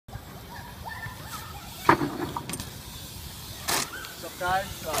What's up,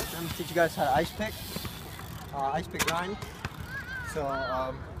 guys? I'm going to teach you guys how to ice pick. Ice pick grind.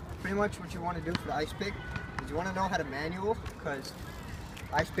 So pretty much what you want to do for the ice pick is you want to know how to manual, because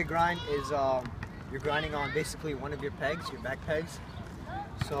ice pick grind is you're grinding on basically one of your pegs, your back pegs.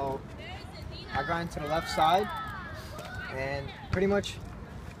 So I grind to the left side, and pretty much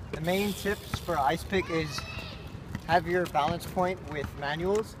the main tips for ice pick is have your balance point with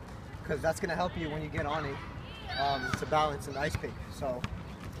manuals, because that's going to help you when you get on it to balance an ice pick. So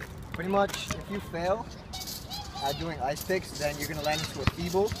pretty much if you fail at doing ice picks, then you're going to land into a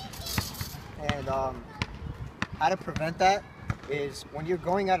feeble. And how to prevent that is when you're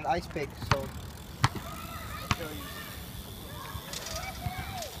going at an ice pick, so I'll show you.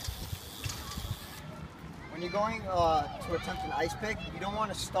 When you're going to attempt an ice pick, you don't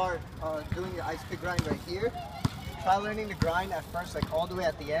want to start doing your ice pick grind right here. Try learning to grind at first, like all the way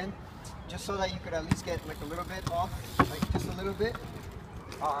at the end, just so that you could at least get like a little bit off, like just a little bit.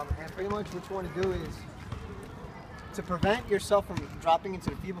 And pretty much what you want to do is, to prevent yourself from dropping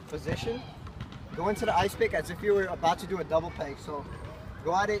into the feeble position, go into the ice pick as if you were about to do a double peg. So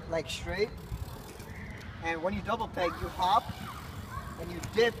go at it like straight, and when you double peg, you hop and you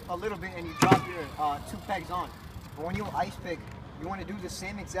dip a little bit and you drop your 2 pegs on. But when you ice pick, you want to do the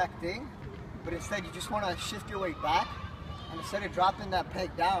same exact thing, but instead you just want to shift your weight back, and instead of dropping that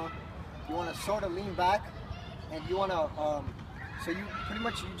peg down, you want to sort of lean back, and you want to so you pretty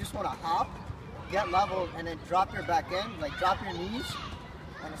much, you just want to hop, get level, and then drop your back end, like drop your knees.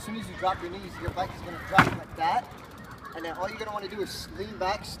 And as soon as you drop your knees, your bike is going to drop like that, and then all you're going to want to do is lean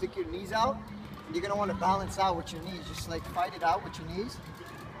back, stick your knees out, and you're going to want to balance out with your knees, just like fight it out with your knees.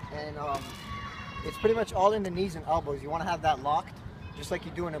 And it's pretty much all in the knees and elbows. You want to have that locked, just like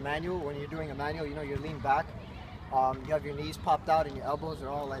you do in a manual. When you're doing a manual, you know, you lean back, you have your knees popped out and your elbows are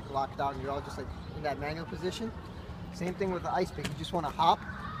all like locked out, and you're all just like in that manual position. Same thing with the ice pick. You just want to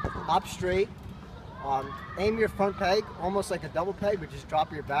hop straight, aim your front peg almost like a double peg, but just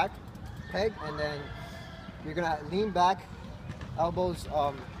drop your back peg, and then you're gonna lean back, elbows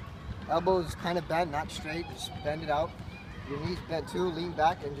kind of bend, not straight, just bend it out. Your knees bent too, lean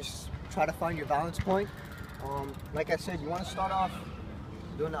back, and just try to find your balance point. Like I said, you want to start off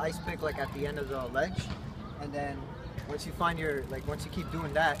doing the ice pick like at the end of the ledge, and then once you find your, like once you keep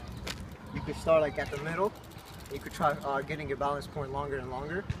doing that, you could start like at the middle. You could try getting your balance point longer and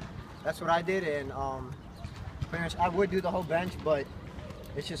longer. That's what I did, and pretty much I would do the whole bench, but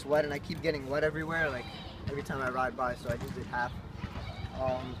it's just wet and I keep getting wet everywhere, like every time I ride by, so I just did half.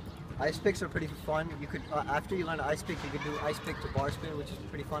 Ice picks are pretty fun. You could, after you learn to ice pick, you could do ice pick to bar spin, which is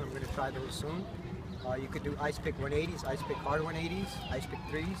pretty fun. I'm going to try those soon. You could do ice pick 180s, ice pick hard 180s, ice pick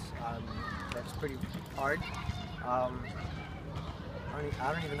 3s. That's pretty hard. I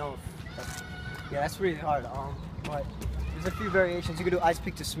don't even know if that's, yeah, that's really hard. But there's a few variations. You could do ice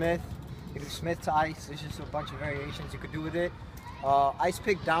pick to Smith. You could do Smith to ice. There's just a bunch of variations you could do with it. Ice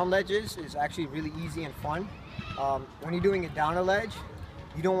pick down ledges is actually really easy and fun. When you're doing it down a ledge,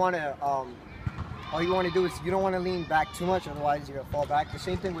 you don't want to, all you want to do is you don't want to lean back too much, otherwise you're going to fall back. The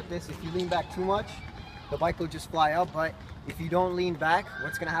same thing with this. If you lean back too much, the bike will just fly up. But if you don't lean back,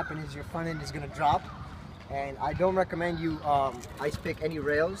 what's going to happen is your front end is going to drop. And I don't recommend you ice pick any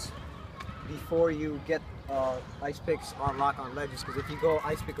rails before you get ice picks on lock on ledges, because if you go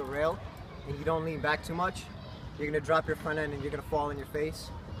ice pick a rail and you don't lean back too much, you're going to drop your front end and you're going to fall on your face.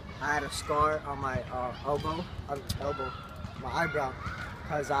 I had a scar on my my eyebrow,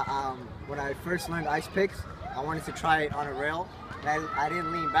 because when I first learned ice picks, I wanted to try it on a rail, and I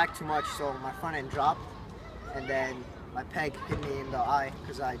didn't lean back too much, so my front end dropped, and then my peg hit me in the eye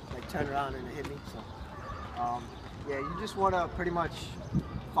because I like turned around and it hit me. So yeah, you just want to pretty much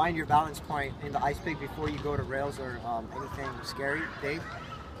find your balance point in the ice pick before you go to rails or anything scary, big.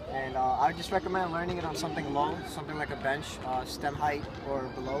 And I just recommend learning it on something low, something like a bench, stem height or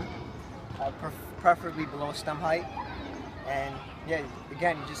below, preferably below stem height. And yeah,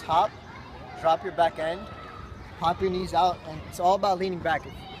 again, you just hop, drop your back end, pop your knees out, and it's all about leaning back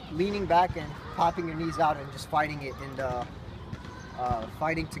and popping your knees out and just fighting it in the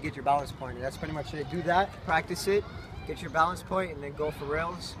fighting to get your balance point. And that's pretty much it. Do that, practice it, get your balance point, and then go for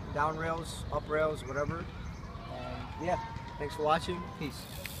rails, down rails, up rails, whatever. And yeah, thanks for watching. Peace.